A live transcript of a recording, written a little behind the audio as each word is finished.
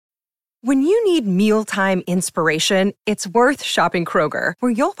When you need mealtime inspiration, it's worth shopping Kroger,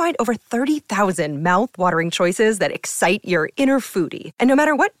 where you'll find over 30,000 mouth-watering choices that excite your inner foodie. And no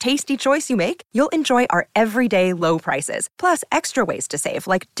matter what tasty choice you make, you'll enjoy our everyday low prices, plus extra ways to save,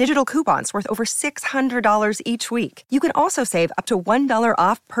 like digital coupons worth over $600 each week. You can also save up to $1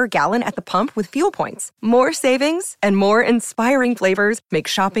 off per gallon at the pump with fuel points. More savings and more inspiring flavors make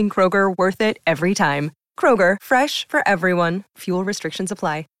shopping Kroger worth it every time. Kroger, fresh for everyone. Fuel restrictions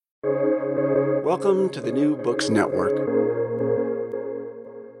apply. Welcome to the New Books Network.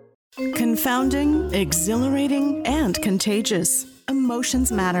 Confounding, exhilarating, and contagious.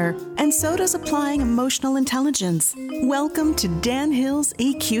 Emotions matter, and so does applying emotional intelligence. Welcome to Dan Hill's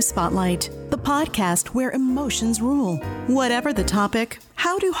EQ Spotlight, the podcast where emotions rule. Whatever the topic,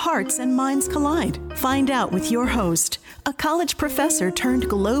 how do hearts and minds collide? Find out with your host, a college professor turned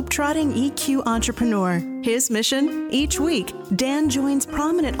globe-trotting EQ entrepreneur. His mission? Each week, Dan joins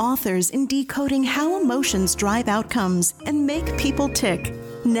prominent authors in decoding how emotions drive outcomes and make people tick.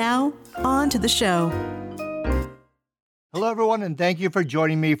 Now, on to the show. Hello, everyone, and thank you for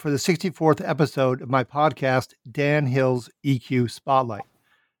joining me for the 64th episode of my podcast, Dan Hill's EQ Spotlight.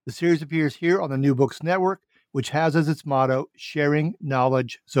 The series appears here on the New Books Network, which has as its motto, sharing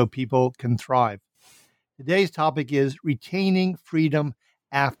knowledge so people can thrive. Today's topic is retaining freedom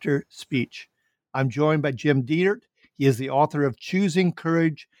after speech. I'm joined by Jim Detert. He is the author of Choosing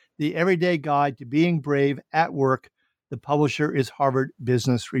Courage, The Everyday Guide to Being Brave at Work. The publisher is Harvard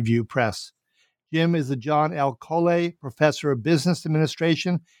Business Review Press. Jim is the John L. Collet Professor of Business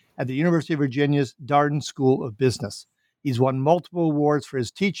Administration at the University of Virginia's Darden School of Business. He's won multiple awards for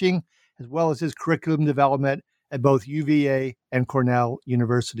his teaching, as well as his curriculum development at both UVA and Cornell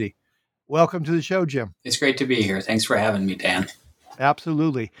University. Welcome to the show, Jim. It's great to be here. Thanks for having me, Dan.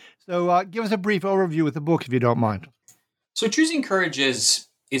 Absolutely. So give us a brief overview of the book, if you don't mind. So Choosing Courage is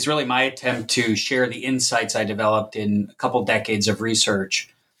really my attempt to share the insights I developed in a couple decades of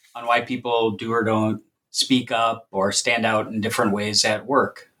research on why people do or don't speak up or stand out in different ways at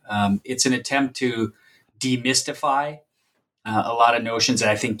work. It's an attempt to demystify a lot of notions that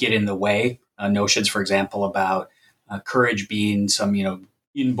I think get in the way. Notions, for example, about courage being some,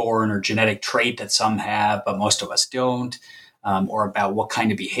 inborn or genetic trait that some have, but most of us don't, or about what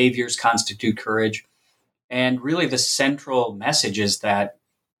kind of behaviors constitute courage. And really the central message is that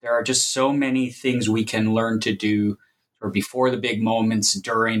there are just so many things we can learn to do or before the big moments,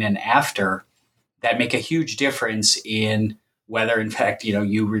 during and after, that make a huge difference in whether, in fact,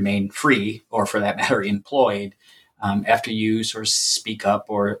 you remain free or, for that matter, employed after you sort of speak up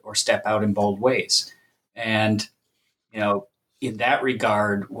or step out in bold ways. And, in that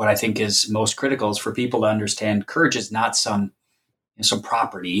regard, what I think is most critical is for people to understand courage is not some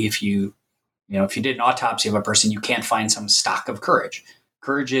property. If you did an autopsy of a person, you can't find some stock of courage.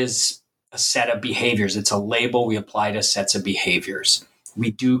 Courage is a set of behaviors. It's a label we apply to sets of behaviors.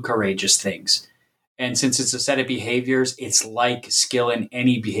 We do courageous things. And since it's a set of behaviors, it's like skill in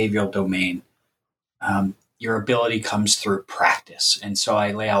any behavioral domain. Your ability comes through practice. And so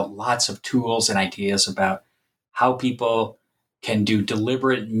I lay out lots of tools and ideas about how people can do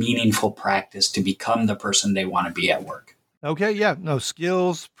deliberate, meaningful practice to become the person they want to be at work. Okay, yeah,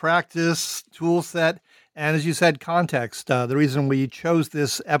 skills, practice, tool set, and as you said, context. The reason we chose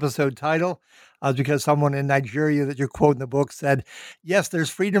this episode title is because someone in Nigeria that you quote in the book said, yes,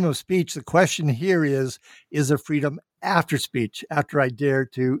 there's freedom of speech. The question here is there freedom after speech, after I dare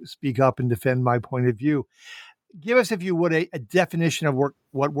to speak up and defend my point of view? Give us, if you would, a definition of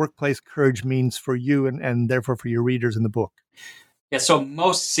what workplace courage means for you and therefore for your readers in the book. Yeah, so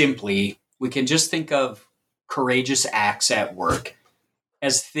most simply, we can just think of courageous acts at work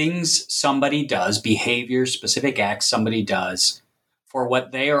as things somebody does, behaviors, specific acts somebody does for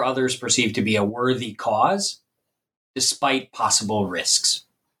what they or others perceive to be a worthy cause, despite possible risks.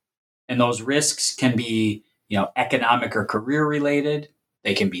 And those risks can be, economic or career related.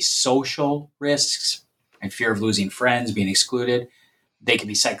 They can be social risks and fear of losing friends, being excluded. They can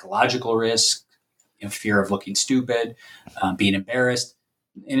be psychological risks, fear of looking stupid, being embarrassed.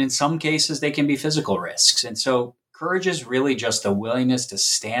 And in some cases, they can be physical risks. And so courage is really just the willingness to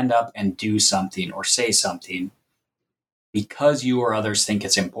stand up and do something or say something because you or others think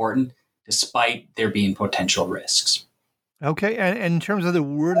it's important, despite there being potential risks. Okay. And in terms of the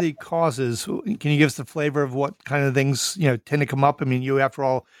worthy causes, can you give us the flavor of what kind of things, tend to come up? I mean, you, after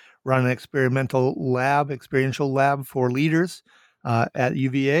all, run an experiential lab for leaders at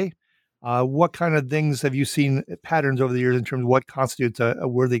UVA. What kind of things have you seen patterns over the years in terms of what constitutes a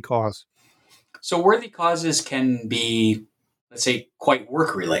worthy cause? So worthy causes can be, let's say, quite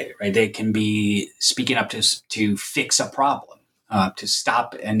work related, right? They can be speaking up to fix a problem. to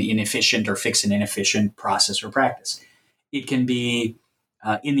stop an inefficient or fix an inefficient process or practice. It can be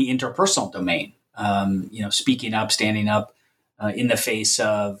in the interpersonal domain, speaking up, standing up in the face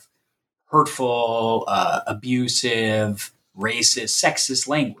of hurtful, abusive, racist, sexist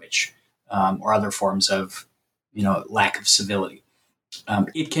language, or other forms of, lack of civility.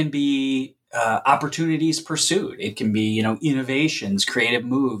 It can be opportunities pursued. It can be, innovations, creative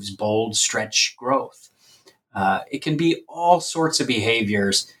moves, bold stretch growth. It can be all sorts of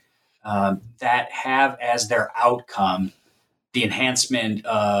behaviors that have as their outcome the enhancement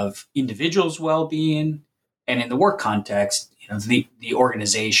of individuals' well-being, and in the work context, the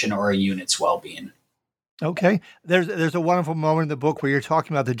organization or a unit's well-being. Okay. There's a wonderful moment in the book where you're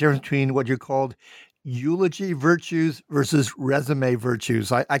talking about the difference between what you called eulogy virtues versus resume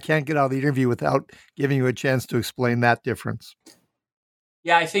virtues. I can't get out of the interview without giving you a chance to explain that difference.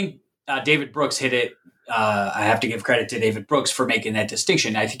 Yeah, I think David Brooks hit it. I have to give credit to David Brooks for making that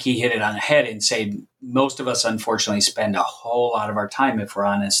distinction. I think he hit it on the head and said most of us, unfortunately, spend a whole lot of our time, if we're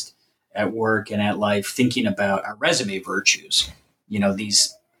honest, at work and at life thinking about our resume virtues.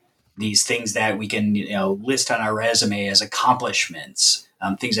 These things that we can list on our resume as accomplishments,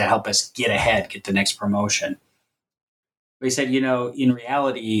 things that help us get ahead, get the next promotion. But he said, in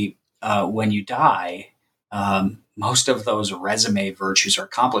reality, when you die, most of those resume virtues or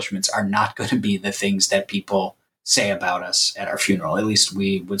accomplishments are not going to be the things that people say about us at our funeral. At least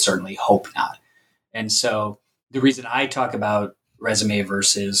we would certainly hope not. And so the reason I talk about resume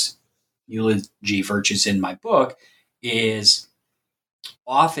versus eulogy virtues in my book is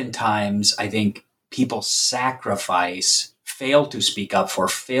oftentimes I think people sacrifice, fail to speak up for,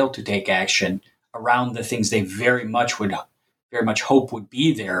 fail to take action around the things they very much hope would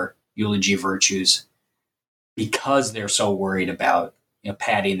be their eulogy virtues because they're so worried about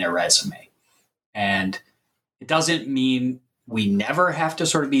padding their resume. And it doesn't mean we never have to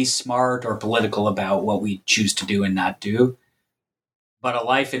sort of be smart or political about what we choose to do and not do. But a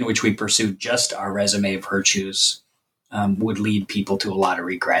life in which we pursue just our resume virtues would lead people to a lot of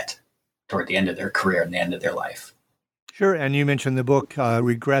regret toward the end of their career and the end of their life. Sure, and you mentioned the book.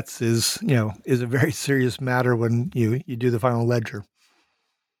 Regrets is a very serious matter when you do the final ledger.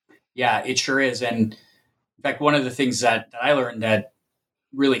 Yeah, it sure is. And in fact, one of the things that I learned that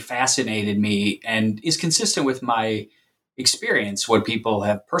really fascinated me and is consistent with my experience, what people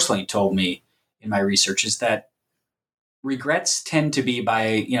have personally told me in my research, is that regrets tend to be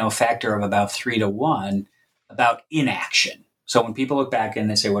by a factor of about 3 to 1 about inaction. So when people look back and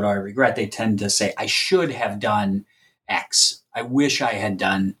they say, what do I regret? They tend to say, I should have done X. I wish I had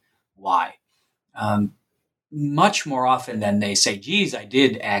done Y. Much more often than they say, geez, I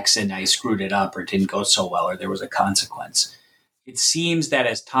did X and I screwed it up or it didn't go so well or there was a consequence. It seems that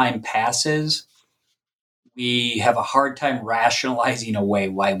as time passes, we have a hard time rationalizing away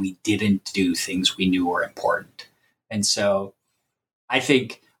why we didn't do things we knew were important. And so I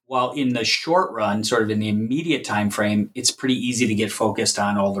think while in the short run, sort of in the immediate time frame, it's pretty easy to get focused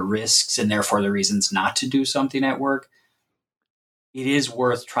on all the risks and therefore the reasons not to do something at work, it is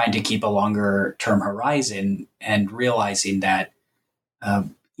worth trying to keep a longer term horizon and realizing that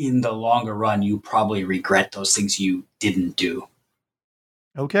in the longer run, you probably regret those things you didn't do.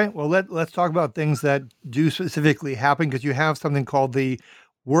 Okay, well, let's talk about things that do specifically happen, because you have something called the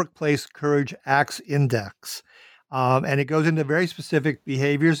Workplace Courage Acts Index. And it goes into very specific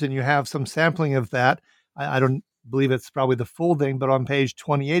behaviors, and you have some sampling of that. I don't believe it's probably the full thing, but on page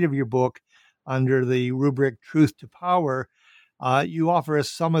 28 of your book, under the rubric Truth to Power, you offer us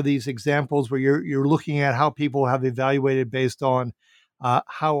some of these examples where you're looking at how people have evaluated based on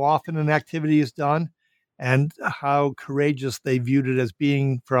how often an activity is done and how courageous they viewed it as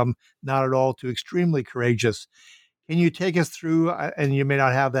being, from not at all to extremely courageous. Can you take us through, and you may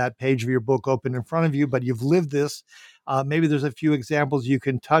not have that page of your book open in front of you, but you've lived this. Maybe there's a few examples you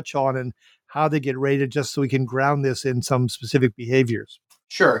can touch on and how they get rated, just so we can ground this in some specific behaviors.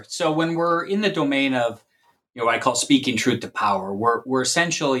 Sure. So when we're in the domain of what I call speaking truth to power, we're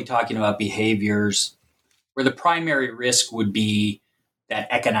essentially talking about behaviors where the primary risk would be that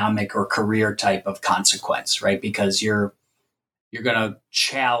economic or career type of consequence, right? Because you're going to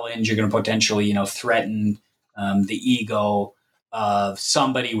challenge, you're going to potentially, threaten the ego of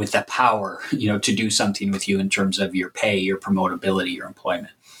somebody with the power, to do something with you in terms of your pay, your promotability, your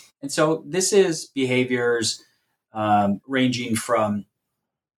employment. And so this is behaviors ranging from,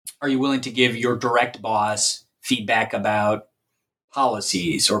 are you willing to give your direct boss feedback about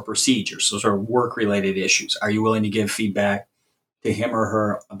policies or procedures, so sort of work-related issues? Are you willing to give feedback to him or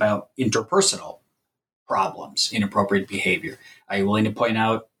her about interpersonal problems, inappropriate behavior? Are you willing to point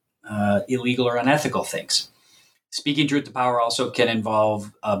out illegal or unethical things? Speaking truth to power also can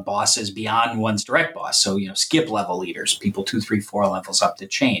involve bosses beyond one's direct boss. So, skip level leaders, people 2, 3, 4 levels up the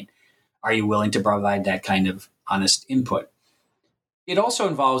chain. Are you willing to provide that kind of honest input? It also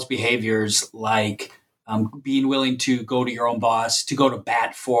involves behaviors like being willing to go to your own boss, to go to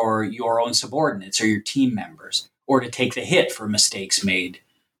bat for your own subordinates or your team members, or to take the hit for mistakes made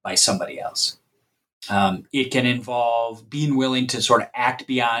by somebody else. It can involve being willing to sort of act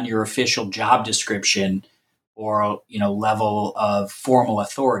beyond your official job description or level of formal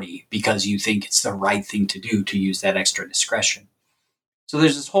authority because you think it's the right thing to do to use that extra discretion. So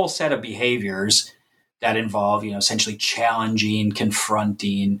there's this whole set of behaviors that involve essentially challenging,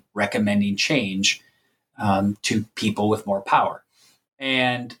 confronting, recommending change to people with more power.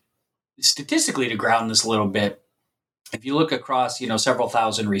 And statistically, to ground this a little bit, if you look across several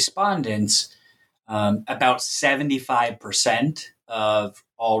thousand respondents, about 75% of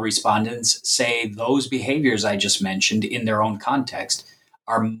all respondents say those behaviors I just mentioned in their own context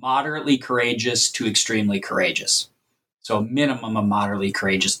are moderately courageous to extremely courageous. So a minimum of moderately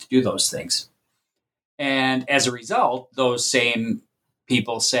courageous to do those things. And as a result, those same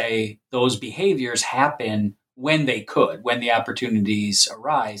people say those behaviors happen when they could, when the opportunities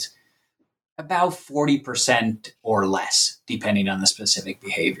arise, about 40% or less, depending on the specific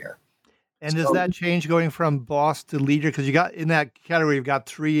behavior. And does that change going from boss to leader? Because you got in that category, you've got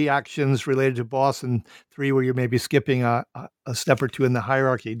 3 actions related to boss and 3 where you're maybe skipping a step or 2 in the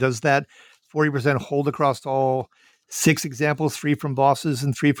hierarchy. Does that 40% hold across all 6 examples, 3 from bosses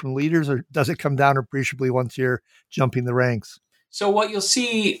and 3 from leaders, or does it come down appreciably once you're jumping the ranks? So what you'll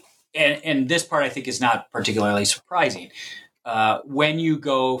see, and this part I think is not particularly surprising, when you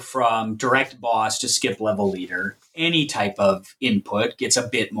go from direct boss to skip level leader, any type of input gets a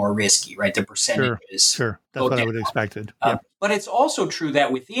bit more risky, right? The percentages. Sure. That's what I would have expected. But it's also true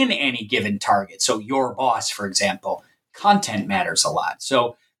that within any given target, so your boss, for example, content matters a lot.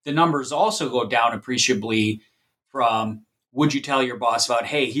 So the numbers also go down appreciably from would you tell your boss about,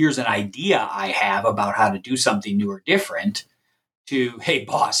 hey, here's an idea I have about how to do something new or different, to, hey,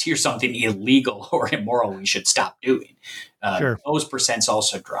 boss, here's something illegal or immoral we should stop doing. Those percents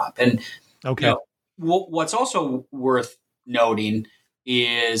also drop. And what's also worth noting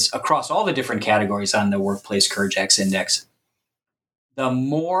is across all the different categories on the Workplace Courage X Index, the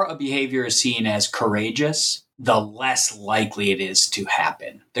more a behavior is seen as courageous, the less likely it is to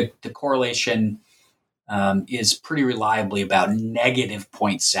happen. The correlation is pretty reliably about negative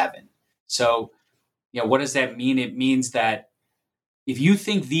 0.7. So, what does that mean? It means that if you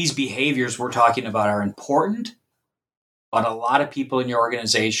think these behaviors we're talking about are important, but a lot of people in your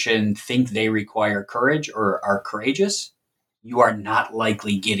organization think they require courage or are courageous, you are not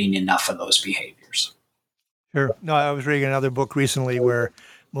likely getting enough of those behaviors. Sure. No, I was reading another book recently where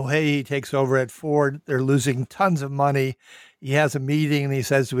Mulcahy takes over at Ford. They're losing tons of money. He has a meeting and he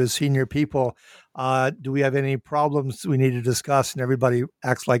says to his senior people, do we have any problems we need to discuss? And everybody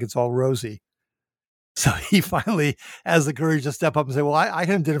acts like it's all rosy. So he finally has the courage to step up and say, well, I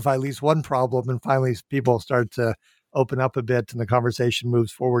can identify at least one problem. And finally, people start to open up a bit and the conversation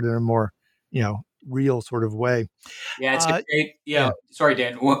moves forward in a more, real sort of way. Yeah, it's a great, Sorry,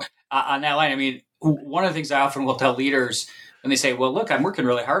 Dan. On that line, I mean, one of the things I often will tell leaders when they say, well, look, I'm working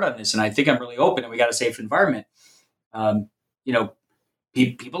really hard on this and I think I'm really open and we got a safe environment.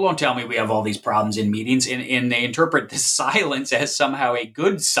 People don't tell me we have all these problems in meetings and they interpret this silence as somehow a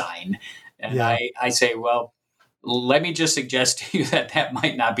good sign. And I say, well, let me just suggest to you that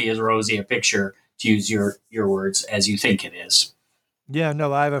might not be as rosy a picture, to use your words, as you think it is. Yeah,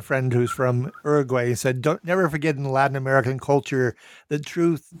 no, I have a friend who's from Uruguay. He said, never forget in Latin American culture, the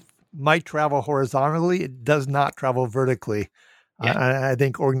truth might travel horizontally. It does not travel vertically. Yeah. I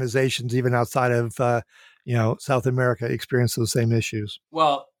think organizations, even outside of, South America, experience those same issues.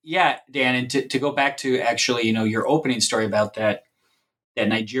 Well, yeah, Dan, and to go back to actually, your opening story about that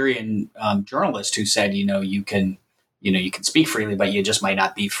Nigerian journalist who said, you can speak freely, but you just might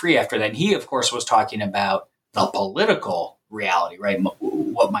not be free after that. And he, of course, was talking about the political reality, right?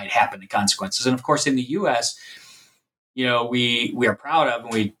 What might happen, the consequences. And of course, in the U.S., we are proud of,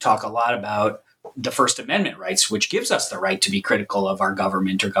 and we talk a lot about the First Amendment rights, which gives us the right to be critical of our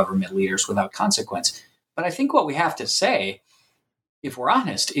government or government leaders without consequence. But I think what we have to say, if we're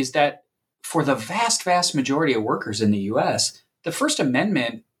honest, is that for the vast, vast majority of workers in the U.S., the First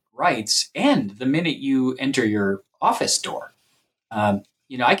Amendment rights end the minute you enter your office door.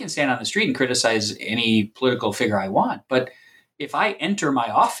 I can stand on the street and criticize any political figure I want, but if I enter my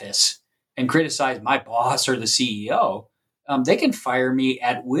office and criticize my boss or the CEO, they can fire me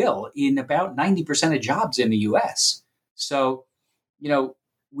at will in about 90% of jobs in the U.S. So,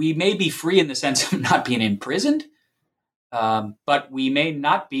 we may be free in the sense of not being imprisoned, But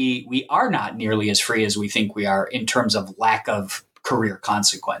we are not nearly as free as we think we are in terms of lack of career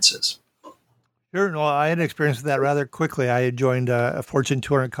consequences. Sure. No, I had an experience with that rather quickly. I had joined a Fortune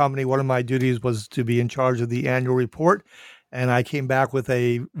 200 company. One of my duties was to be in charge of the annual report. And I came back with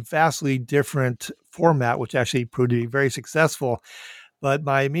a vastly different format, which actually proved to be very successful. But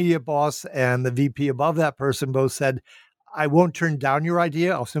my immediate boss and the VP above that person both said, I won't turn down your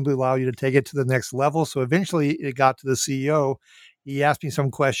idea. I'll simply allow you to take it to the next level. So eventually it got to the CEO. He asked me some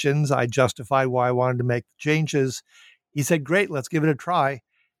questions. I justified why I wanted to make the changes. He said, great, let's give it a try.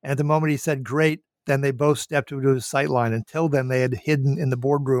 And at the moment he said, great, then they both stepped into his sight line. Until then, they had hidden in the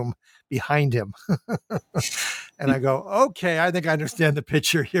boardroom behind him. And I go, okay, I think I understand the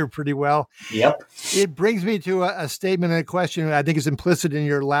picture here pretty well. Yep. It brings me to a statement and a question I think is implicit in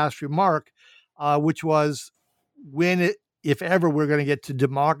your last remark, which was if ever, we're going to get to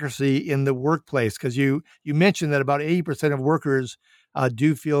democracy in the workplace. Because you mentioned that about 80% of workers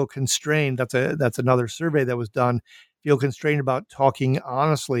do feel constrained. That's another survey that was done, feel constrained about talking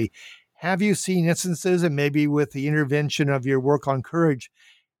honestly. Have you seen instances, and maybe with the intervention of your work on courage,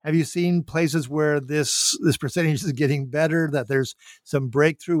 have you seen places where this percentage is getting better, that there's some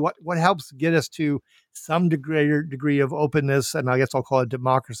breakthrough? What helps get us to some degree of openness, and I guess I'll call it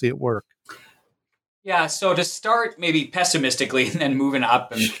democracy at work? Yeah, so to start maybe pessimistically and then moving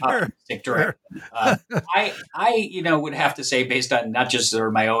up and optimistic direction, I would have to say, based on not just sort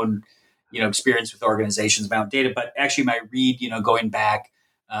of my own experience with organizations, my own data, but actually my read, going back,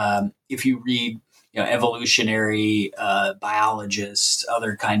 if you read evolutionary biologists,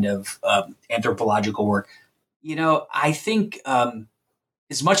 other kind of anthropological work, I think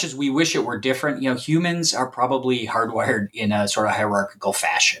as much as we wish it were different, humans are probably hardwired in a sort of hierarchical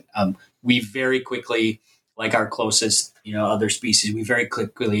fashion. We very quickly, like our closest, other species, we very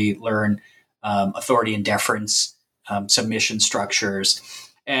quickly learn authority and deference, submission structures.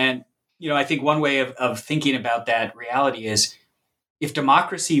 And, I think one way of thinking about that reality is, if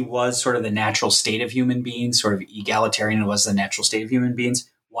democracy was sort of the natural state of human beings, sort of egalitarian was the natural state of human beings,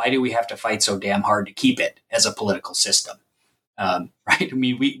 why do we have to fight so damn hard to keep it as a political system? Right? I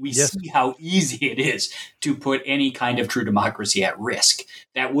mean, we Yes. see how easy it is to put any kind of true democracy at risk.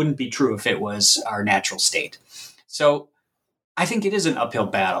 That wouldn't be true if it was our natural state. So I think it is an uphill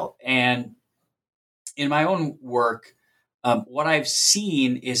battle. And in my own work, what I've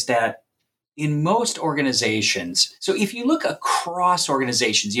seen is that in most organizations, so if you look across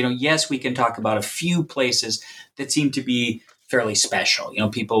organizations, yes, we can talk about a few places that seem to be fairly special.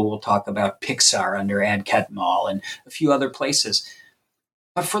 People will talk about Pixar under Ann Catmull and a few other places.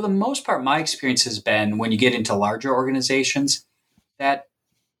 But for the most part, my experience has been, when you get into larger organizations, that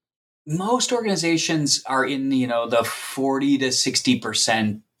most organizations are in the 40 to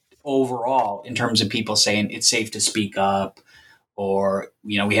 60% overall in terms of people saying it's safe to speak up, or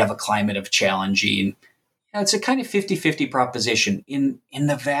we have a climate of challenging. It's a kind of 50-50 proposition in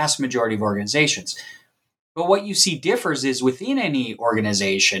the vast majority of organizations. But what you see differs is within any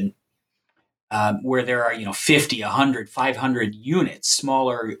organization where there are 50, 100, 500 units,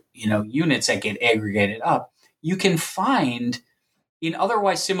 smaller units that get aggregated up, you can find in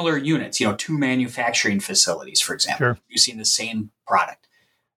otherwise similar units, two manufacturing facilities, for example, Sure. using the same product.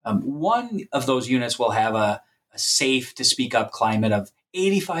 One of those units will have a safe to speak up climate of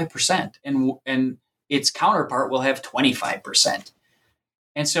 85%, and its counterpart will have 25%.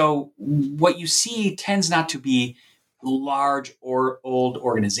 And so what you see tends not to be large or old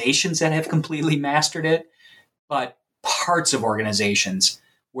organizations that have completely mastered it, but parts of organizations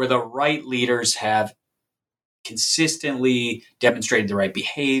where the right leaders have consistently demonstrated the right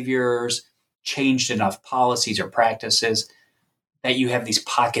behaviors, changed enough policies or practices that you have these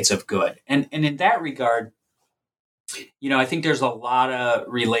pockets of good. And in that regard, I think there's a lot of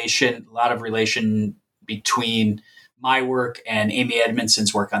relation between my work and Amy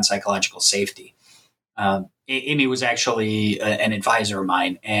Edmondson's work on psychological safety. Amy was actually an advisor of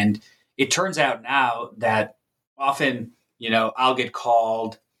mine. And it turns out now that often, I'll get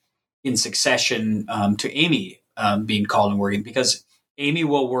called in succession to Amy being called and working, because Amy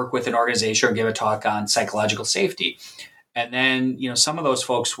will work with an organization or give a talk on psychological safety. And then, some of those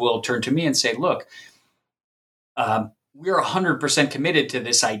folks will turn to me and say, look, we're 100% committed to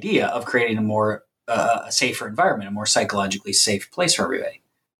this idea of creating a more a safer environment, a more psychologically safe place for everybody.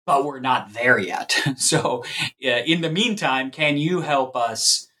 But we're not there yet. So in the meantime, can you help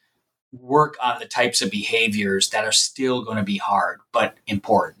us work on the types of behaviors that are still going to be hard, but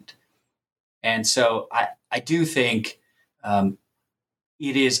important? And so I do think it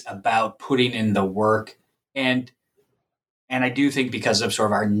is about putting in the work. And I do think, because of sort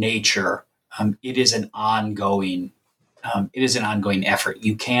of our nature, it is an ongoing It is an ongoing effort.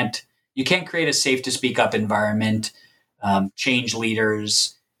 You can't create a safe to speak up environment, change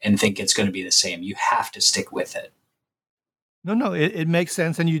leaders, and think it's going to be the same. You have to stick with it. No, it makes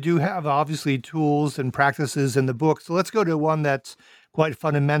sense. And you do have obviously tools and practices in the book. So let's go to one that's quite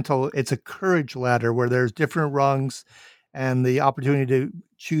fundamental. It's a courage ladder where there's different rungs and the opportunity to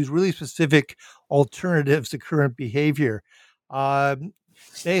choose really specific alternatives to current behavior.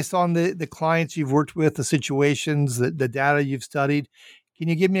 Based on the clients you've worked with, the situations, the data you've studied, can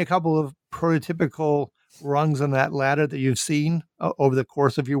you give me a couple of prototypical rungs on that ladder that you've seen over the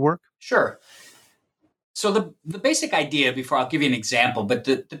course of your work? Sure. So the basic idea, before I'll give you an example, but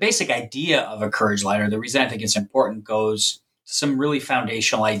the basic idea of a courage ladder, the reason I think it's important, goes to some really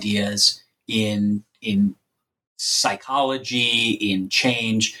foundational ideas in psychology, in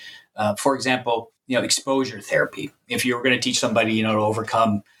change. For example, exposure therapy. If you were going to teach somebody, to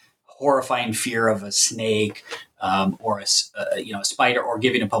overcome horrifying fear of a snake or a spider, or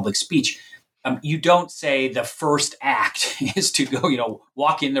giving a public speech, you don't say the first act is to go,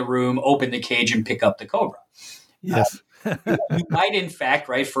 walk in the room, open the cage, and pick up the cobra. Yes. You might, in fact,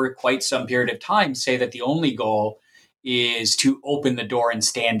 right, for quite some period of time, say that the only goal is to open the door and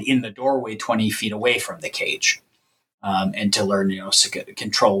stand in the doorway 20 feet away from the cage, and to learn, to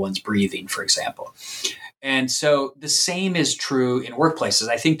control one's breathing, for example. And so the same is true in workplaces.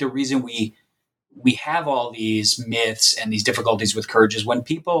 I think the reason we have all these myths and these difficulties with courage is when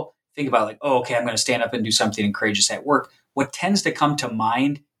people think about I'm going to stand up and do something courageous at work, what tends to come to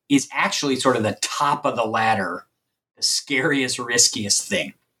mind is actually sort of the top of the ladder, the scariest, riskiest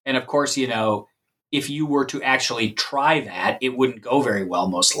thing. And of course, if you were to actually try that, it wouldn't go very well,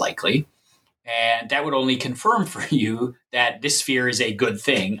 most likely. And that would only confirm for you that this fear is a good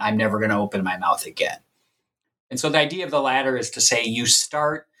thing. I'm never going to open my mouth again. And so the idea of the ladder is to say you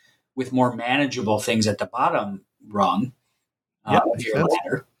start with more manageable things at the bottom rung of your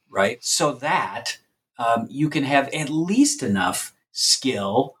ladder, right? So that you can have at least enough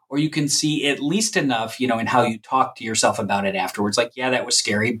skill, or you can see at least enough, in how you talk to yourself about it afterwards. Like, yeah, that was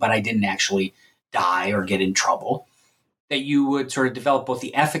scary, but I didn't actually die or get in trouble. That you would sort of develop both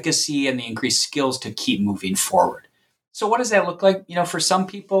the efficacy and the increased skills to keep moving forward. So what does that look like? For some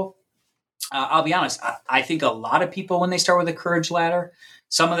people, I'll be honest, I think a lot of people, when they start with a courage ladder,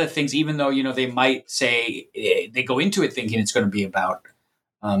 some of the things, even though, they might say they go into it thinking it's going to be about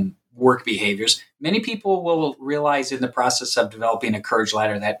work behaviors, many people will realize in the process of developing a courage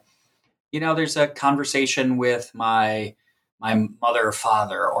ladder that, there's a conversation with my mother or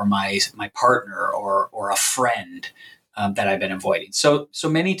father, or my partner, or a friend that I've been avoiding. So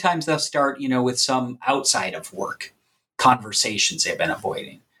many times they'll start, with some outside of work conversations they've been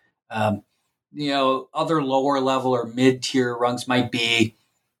avoiding. Other lower level or mid-tier rungs might be,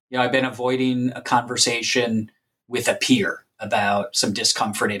 I've been avoiding a conversation with a peer about some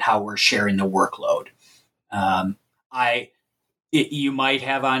discomfort in how we're sharing the workload. You might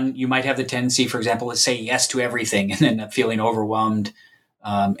have the tendency, for example, to say yes to everything and then end up feeling overwhelmed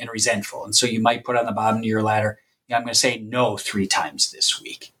and resentful. And so you might put on the bottom of your ladder, I'm going to say no 3 times this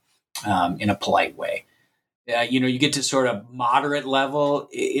week in a polite way. You get to sort of moderate level.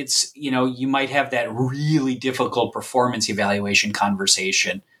 It's, you might have that really difficult performance evaluation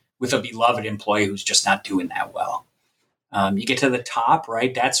conversation with a beloved employee who's just not doing that well. You get to the top,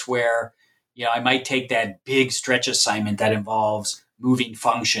 right? That's where, I might take that big stretch assignment that involves moving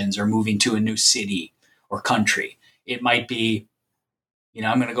functions or moving to a new city or country. It might be,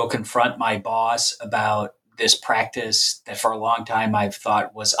 I'm going to go confront my boss about this practice that for a long time I've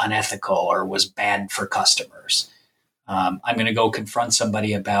thought was unethical or was bad for customers. I'm going to go confront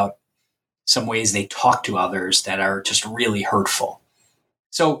somebody about some ways they talk to others that are just really hurtful.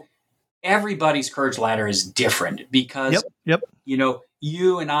 So everybody's courage ladder is different because,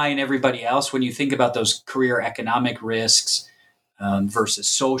 you and I and everybody else, when you think about those career economic risks versus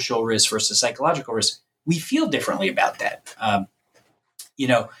social risks versus psychological risks, we feel differently about that.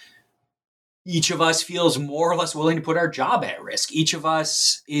 Each of us feels more or less willing to put our job at risk. Each of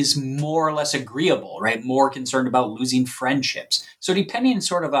us is more or less agreeable, right? More concerned about losing friendships. So depending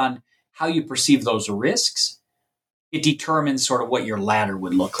sort of on how you perceive those risks, it determines sort of what your ladder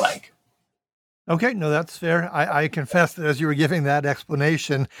would look like. Okay, no, that's fair. I confess that as you were giving that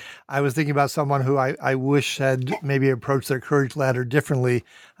explanation, I was thinking about someone who I wish had maybe approached their courage ladder differently.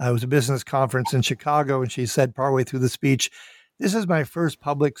 It was a business conference in Chicago, and she said partway through the speech, "This is my first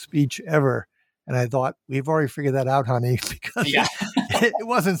public speech ever." And I thought, we've already figured that out, honey, because it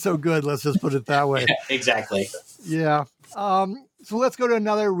wasn't so good. Let's just put it that way. Yeah, exactly. Yeah. So let's go to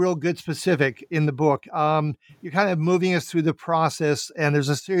another real good specific in the book. You're kind of moving us through the process, and there's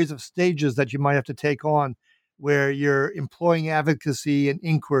a series of stages that you might have to take on where you're employing advocacy and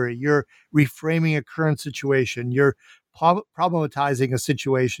inquiry, you're reframing a current situation, you're problematizing a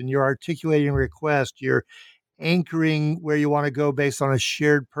situation, you're articulating a request, you're anchoring where you want to go based on a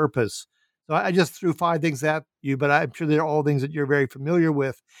shared purpose. So I just threw 5 things at you, but I'm sure they're all things that you're very familiar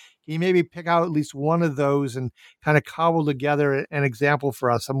with. Can you maybe pick out at least one of those and kind of cobble together an example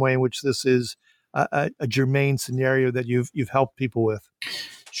for us, some way in which this is a germane scenario that you've helped people with?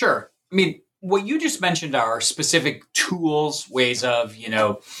 Sure. I mean, what you just mentioned are specific tools, ways of,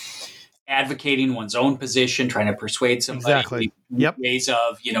 advocating one's own position, trying to persuade somebody. Exactly. Yep. Ways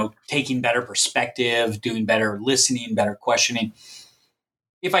of, taking better perspective, doing better listening, better questioning.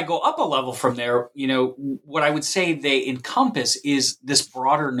 If I go up a level from there, what I would say they encompass is this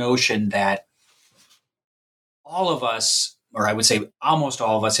broader notion that all of us, or I would say almost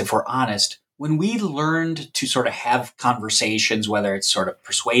all of us, if we're honest, when we learned to sort of have conversations, whether it's sort of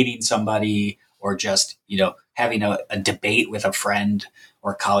persuading somebody or just, having a debate with a friend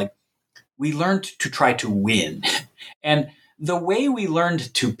or a colleague, we learned to try to win. And the way we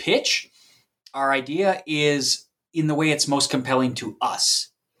learned to pitch our idea is in the way it's most compelling to us.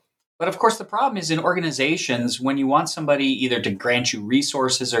 But of course, the problem is in organizations, when you want somebody either to grant you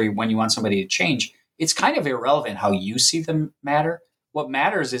resources or when you want somebody to change, it's kind of irrelevant how you see them matter. What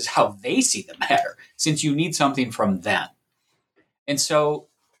matters is how they see them matter, since you need something from them. And so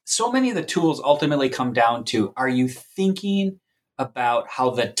many of the tools ultimately come down to, are you thinking about how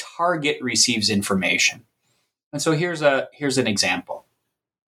the target receives information? And so here's an example.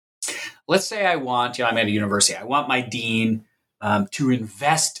 Let's say I'm at a university. I want my dean to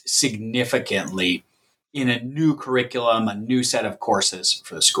invest significantly in a new curriculum, a new set of courses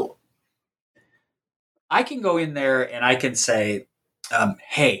for the school. I can go in there and I can say,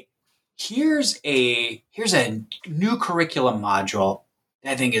 hey, here's a new curriculum module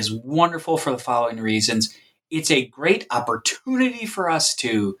that I think is wonderful for the following reasons. It's a great opportunity for us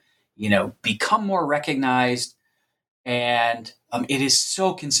to, become more recognized. And it is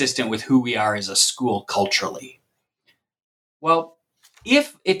so consistent with who we are as a school culturally. Well,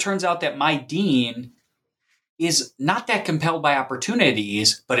 if it turns out that my dean is not that compelled by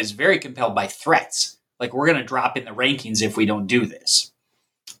opportunities, but is very compelled by threats, like we're going to drop in the rankings if we don't do this,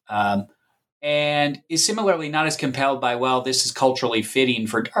 and is similarly not as compelled by, well, this is culturally fitting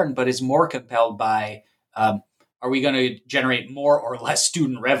for Darden, but is more compelled by, are we going to generate more or less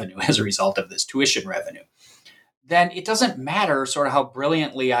student revenue as a result of this tuition revenue? Then it doesn't matter sort of how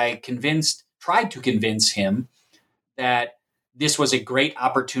brilliantly I tried to convince him that this was a great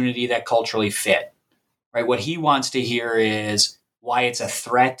opportunity that culturally fit, right? What he wants to hear is why it's a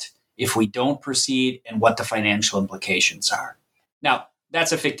threat if we don't proceed and what the financial implications are. Now,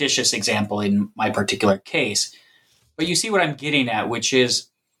 that's a fictitious example in my particular case, but you see what I'm getting at, which is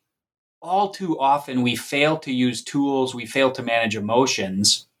all too often we fail to use tools, we fail to manage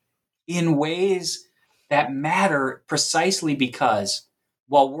emotions in ways that matter precisely because,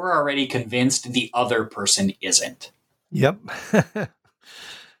 well, we're already convinced the other person isn't. Yep.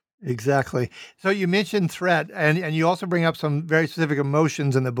 Exactly. So you mentioned threat, and you also bring up some very specific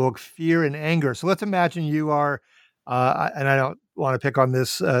emotions in the book, fear and anger. So let's imagine you are, and I don't want to pick on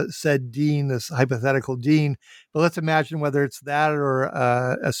this said dean, this hypothetical dean, but let's imagine whether it's that or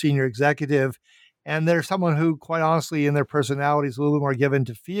a senior executive, and there's someone who, quite honestly, in their personality is a little bit more given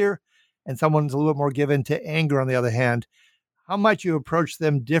to fear, and someone's a little bit more given to anger on the other hand. How might you approach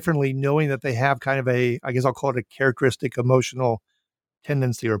them differently, knowing that they have kind of I guess I'll call it a characteristic emotional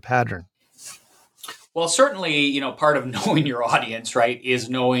tendency or pattern? Well, certainly, part of knowing your audience, right, is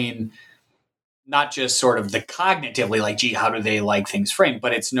knowing not just sort of the cognitively, like, gee, how do they like things framed,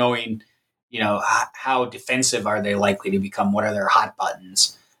 but it's knowing, how defensive are they likely to become? What are their hot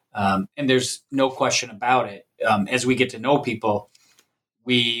buttons? And there's no question about it. As we get to know people,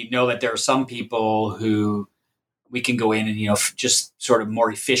 we know that there are some people who we can go in and, just sort of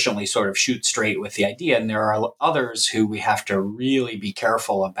more efficiently sort of shoot straight with the idea. And there are others who we have to really be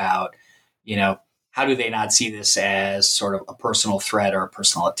careful about, how do they not see this as sort of a personal threat or a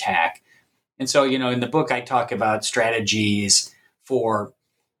personal attack? And so, in the book, I talk about strategies for,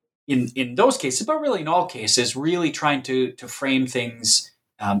 in those cases, but really in all cases, really trying to frame things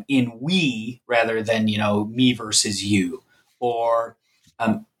in we rather than, me versus you, or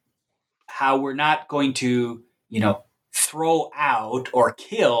how we're not going to, throw out or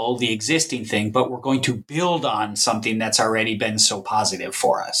kill the existing thing, but we're going to build on something that's already been so positive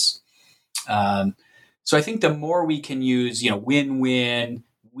for us. So I think the more we can use, win-win,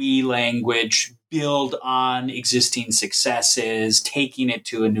 we language, build on existing successes, taking it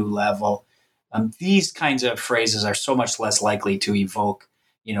to a new level, these kinds of phrases are so much less likely to evoke,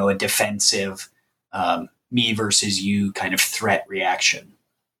 a defensive me versus you kind of threat reaction.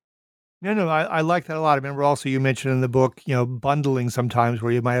 No, I like that a lot. I remember also you mentioned in the book, bundling sometimes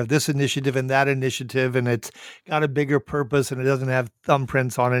where you might have this initiative and that initiative, and it's got a bigger purpose and it doesn't have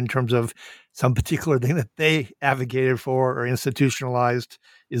thumbprints on it in terms of some particular thing that they advocated for or institutionalized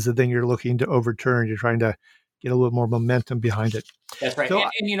is the thing you're looking to overturn. You're trying to get a little more momentum behind it. That's right. So,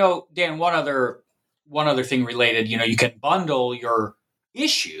 and Dan, one other thing related, you can bundle your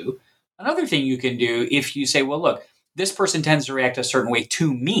issue. Another thing you can do if you say, well, look, this person tends to react a certain way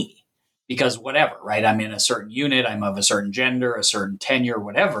to me. Because whatever, right? I'm in a certain unit, I'm of a certain gender, a certain tenure,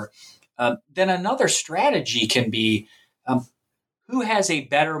 whatever. Then another strategy can be who has a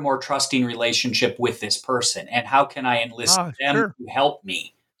better, more trusting relationship with this person? And how can I enlist them to help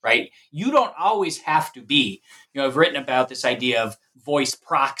me, right? You don't always have to be, I've written about this idea of voice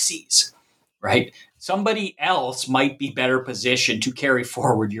proxies, right? Somebody else might be better positioned to carry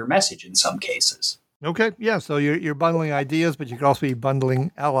forward your message in some cases. Okay. Yeah. So you're bundling ideas, but you can also be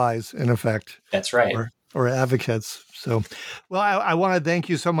bundling allies in effect. That's right. Or advocates. So, well, I want to thank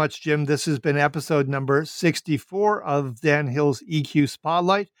you so much, Jim. This has been episode number 64 of Dan Hill's EQ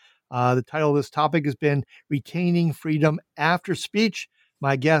Spotlight. The title of this topic has been Retaining Freedom After Speech.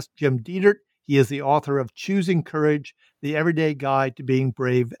 My guest, Jim Detert. He is the author of Choosing Courage, The Everyday Guide to Being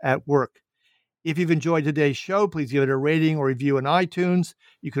Brave at Work. If you've enjoyed today's show, please give it a rating or review on iTunes.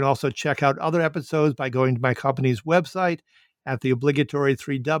 You can also check out other episodes by going to my company's website at the obligatory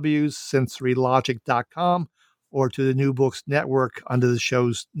 3 Ws, sensorylogic.com, or to the New Books Network under the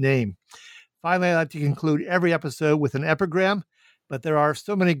show's name. Finally, I'd like to conclude every episode with an epigram, but there are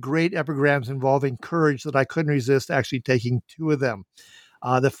so many great epigrams involving courage that I couldn't resist actually taking 2 of them.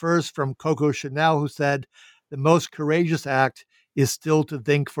 The first from Coco Chanel, who said, "The most courageous act is still to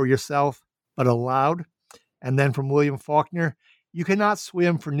think for yourself, but aloud." And then from William Faulkner, "You cannot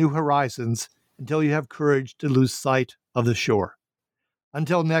swim for new horizons until you have courage to lose sight of the shore."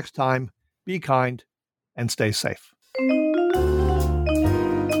 Until next time, be kind and stay safe.